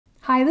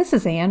Hi, this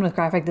is Ann with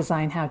Graphic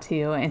Design How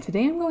To, and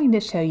today I'm going to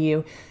show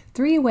you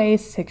 3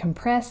 ways to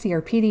compress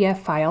your PDF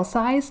file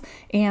size.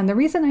 And the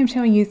reason I'm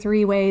showing you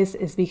 3 ways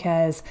is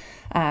because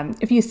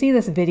if you see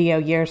this video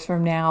years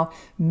from now,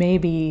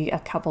 maybe a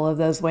couple of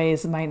those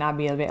ways might not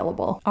be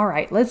available. All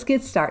right, let's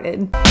get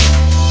started.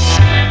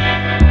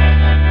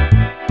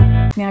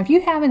 Now, if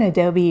you have an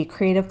Adobe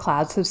Creative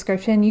Cloud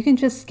subscription, you can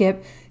just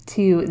skip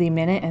to the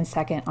minute and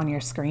second on your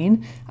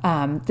screen.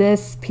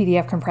 This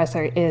PDF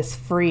compressor is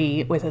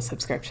free with a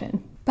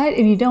subscription. But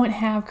if you don't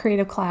have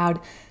Creative Cloud,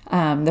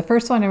 the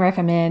first one I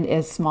recommend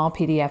is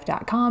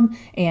smallpdf.com.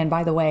 And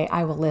by the way,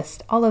 I will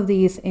list all of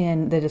these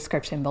in the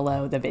description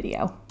below the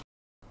video.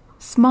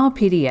 Small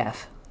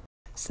PDF.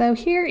 So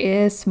here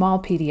is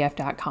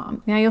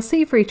smallpdf.com. Now you'll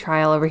see free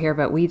trial over here,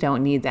 but we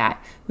don't need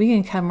that. We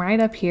can come right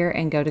up here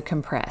and go to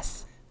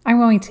compress. I'm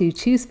going to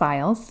choose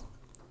files.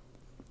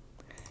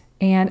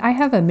 And I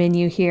have a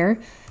menu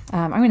here.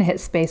 I'm going to hit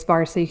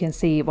spacebar so you can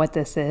see what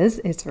this is.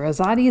 It's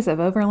Rosati's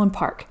of Overland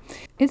Park.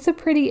 It's a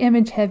pretty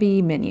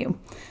image-heavy menu.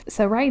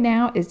 So right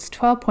now it's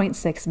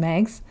 12.6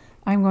 megs.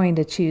 I'm going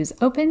to choose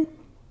Open,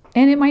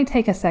 and it might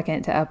take a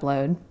second to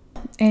upload.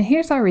 And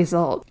here's our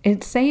result.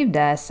 It saved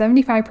us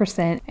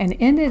 75% and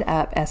ended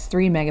up as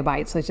 3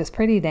 megabytes, which is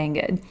pretty dang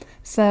good.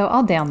 So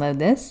I'll download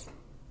this.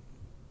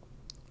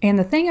 And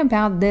the thing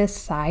about this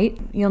site,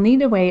 you'll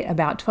need to wait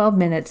about 12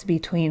 minutes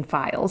between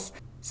files.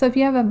 So if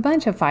you have a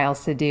bunch of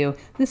files to do,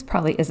 this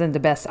probably isn't the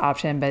best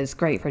option, but it's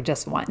great for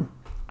just one.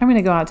 I'm going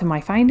to go out to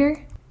my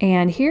Finder,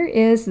 and here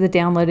is the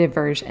downloaded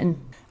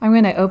version. I'm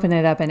going to open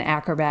it up in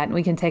Acrobat, and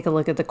we can take a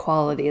look at the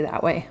quality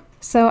that way.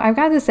 So I've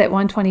got this at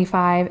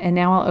 125, and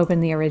now I'll open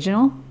the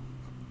original.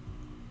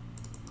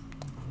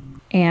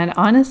 And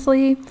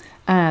honestly,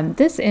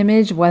 this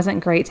image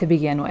wasn't great to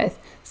begin with.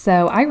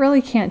 So I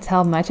really can't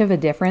tell much of a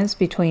difference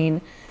between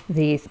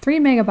the 3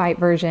 megabyte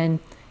version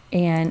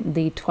and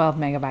the 12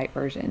 megabyte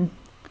version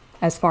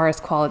as far as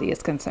quality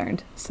is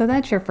concerned. So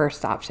that's your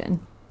first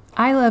option.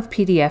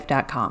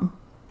 ILovePDF.com.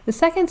 The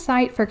second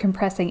site for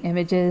compressing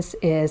images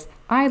is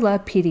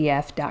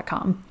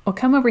ILovePDF.com. We'll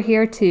come over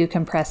here to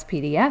Compress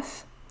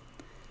PDF,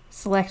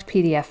 select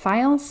PDF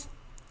files,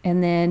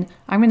 and then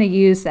I'm going to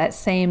use that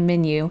same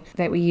menu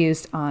that we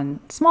used on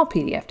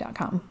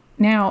smallpdf.com.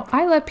 Now,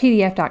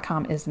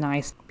 ILovePDF.com is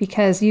nice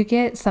because you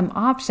get some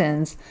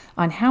options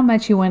on how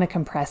much you want to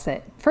compress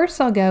it. First,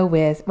 I'll go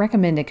with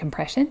recommended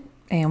compression,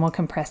 and we'll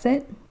compress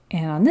it.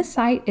 And on this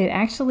site, it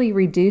actually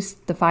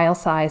reduced the file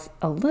size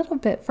a little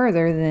bit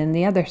further than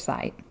the other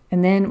site.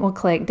 And then we'll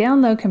click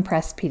Download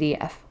Compressed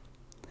PDF.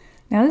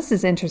 Now this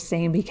is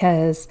interesting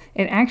because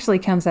it actually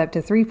comes up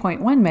to 3.1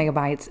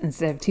 megabytes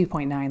instead of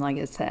 2.9 like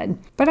it said.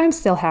 But I'm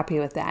still happy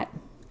with that.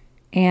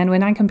 And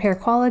when I compare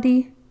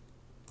quality,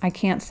 I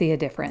can't see a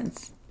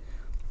difference.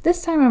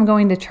 This time I'm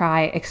going to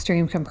try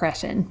extreme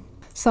compression.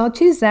 So I'll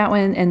choose that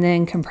one and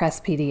then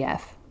compress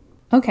PDF.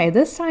 Okay,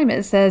 this time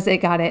it says it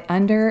got it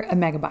under a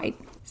megabyte.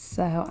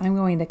 So I'm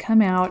going to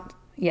come out.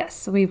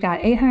 Yes, we've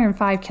got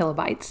 805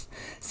 kilobytes.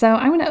 So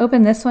I'm going to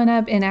open this one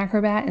up in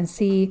Acrobat and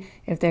see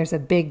if there's a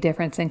big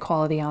difference in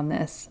quality on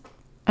this.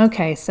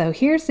 Okay, so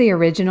here's the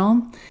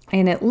original,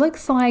 and it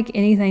looks like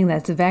anything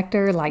that's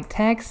vector like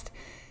text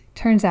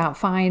turns out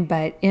fine,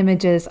 but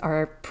images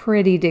are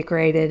pretty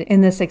degraded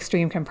in this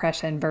extreme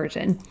compression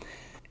version.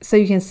 So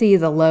you can see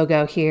the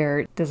logo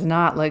here does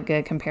not look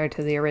good compared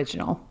to the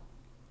original.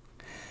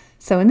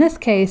 So in this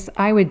case,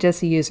 I would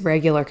just use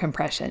regular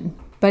compression,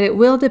 but it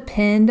will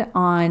depend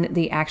on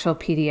the actual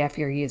PDF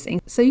you're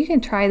using. So you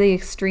can try the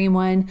extreme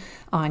one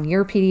on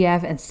your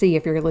PDF and see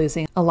if you're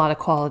losing a lot of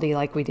quality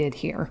like we did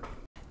here.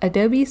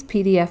 Adobe's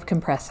PDF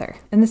compressor.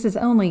 And this is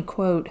only,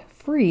 quote,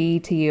 free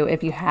to you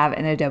if you have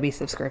an Adobe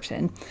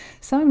subscription.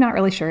 So I'm not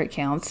really sure it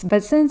counts,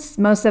 but since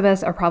most of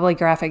us are probably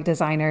graphic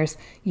designers,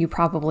 you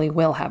probably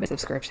will have a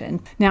subscription.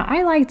 Now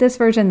I like this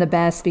version the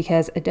best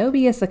because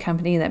Adobe is the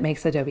company that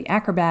makes Adobe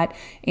Acrobat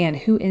and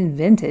who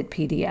invented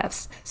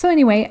PDFs. So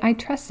anyway, I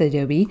trust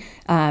Adobe.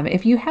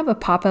 If you have a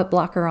pop-up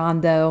blocker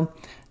on though,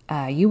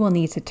 you will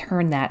need to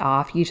turn that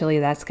off. Usually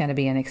that's going to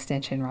be an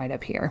extension right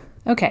up here.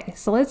 Okay,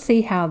 so let's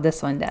see how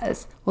this one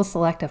does. We'll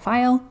select a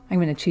file. I'm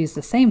going to choose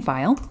the same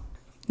file.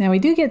 Now we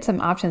do get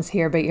some options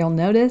here, but you'll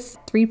notice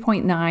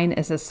 3.9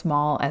 is as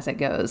small as it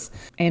goes.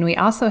 And we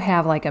also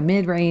have like a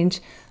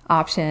mid-range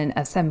option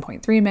of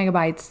 7.3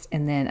 megabytes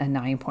and then a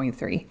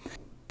 9.3.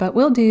 But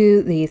we'll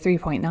do the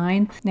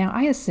 3.9. Now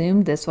I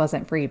assumed this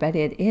wasn't free, but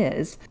it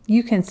is.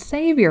 You can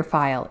save your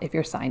file if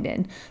you're signed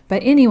in,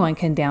 but anyone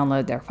can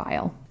download their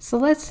file. So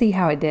let's see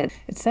how it did.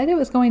 It said it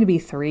was going to be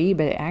 3,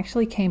 but it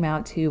actually came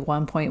out to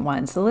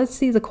 1.1. So let's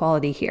see the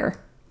quality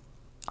here.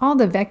 All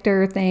the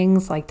vector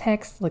things like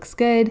text looks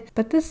good,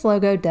 but this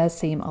logo does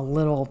seem a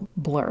little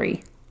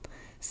blurry.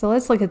 So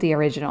let's look at the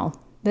original.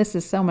 This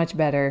is so much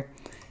better,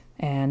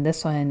 and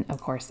this one,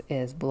 of course,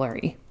 is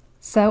blurry.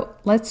 So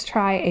let's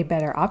try a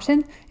better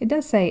option. It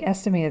does say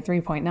estimated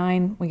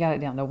 3.9. We got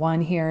it down to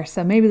 1 here.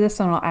 So maybe this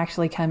one will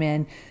actually come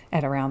in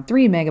at around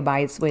 3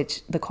 megabytes,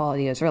 which the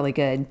quality is really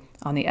good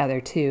on the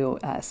other 2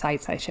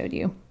 sites I showed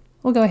you.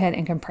 We'll go ahead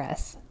and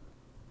compress.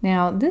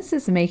 Now this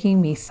is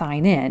making me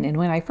sign in, and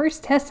when I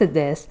first tested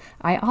this,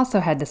 I also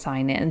had to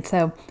sign in.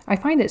 So I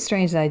find it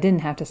strange that I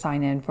didn't have to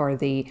sign in for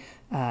the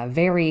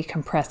very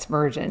compressed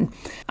version.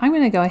 I'm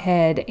going to go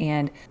ahead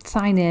and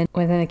sign in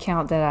with an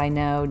account that I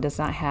know does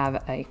not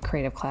have a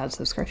Creative Cloud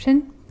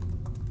subscription.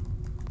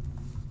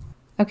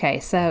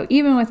 Okay, so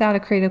even without a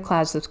Creative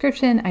Cloud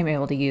subscription, I'm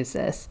able to use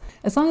this,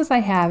 as long as I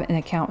have an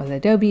account with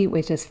Adobe,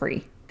 which is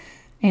free.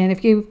 And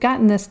if you've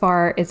gotten this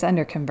far, it's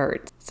under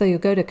Convert. So you'll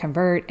go to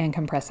Convert and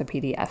compress a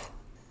PDF.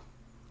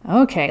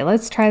 Okay,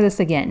 let's try this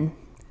again.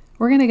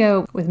 We're going to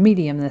go with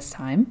medium this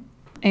time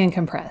and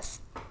compress.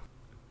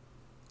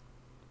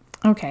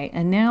 Okay,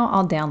 and now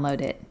I'll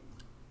download it.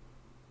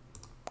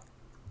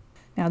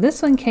 Now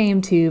this one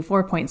came to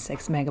 4.6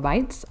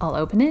 megabytes. I'll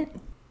open it.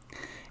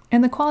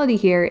 And the quality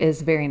here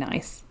is very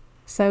nice.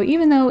 So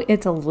even though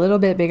it's a little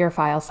bit bigger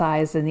file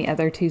size than the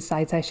other two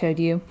sites I showed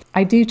you,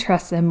 I do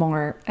trust them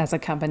more as a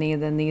company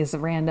than these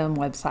random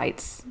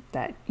websites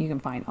that you can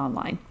find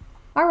online.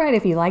 Alright,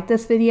 if you like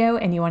this video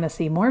and you want to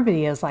see more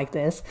videos like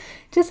this,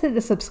 just hit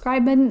the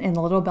subscribe button and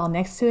the little bell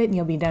next to it and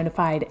you'll be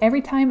notified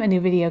every time a new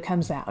video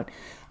comes out.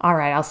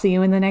 Alright, I'll see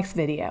you in the next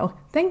video.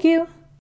 Thank you!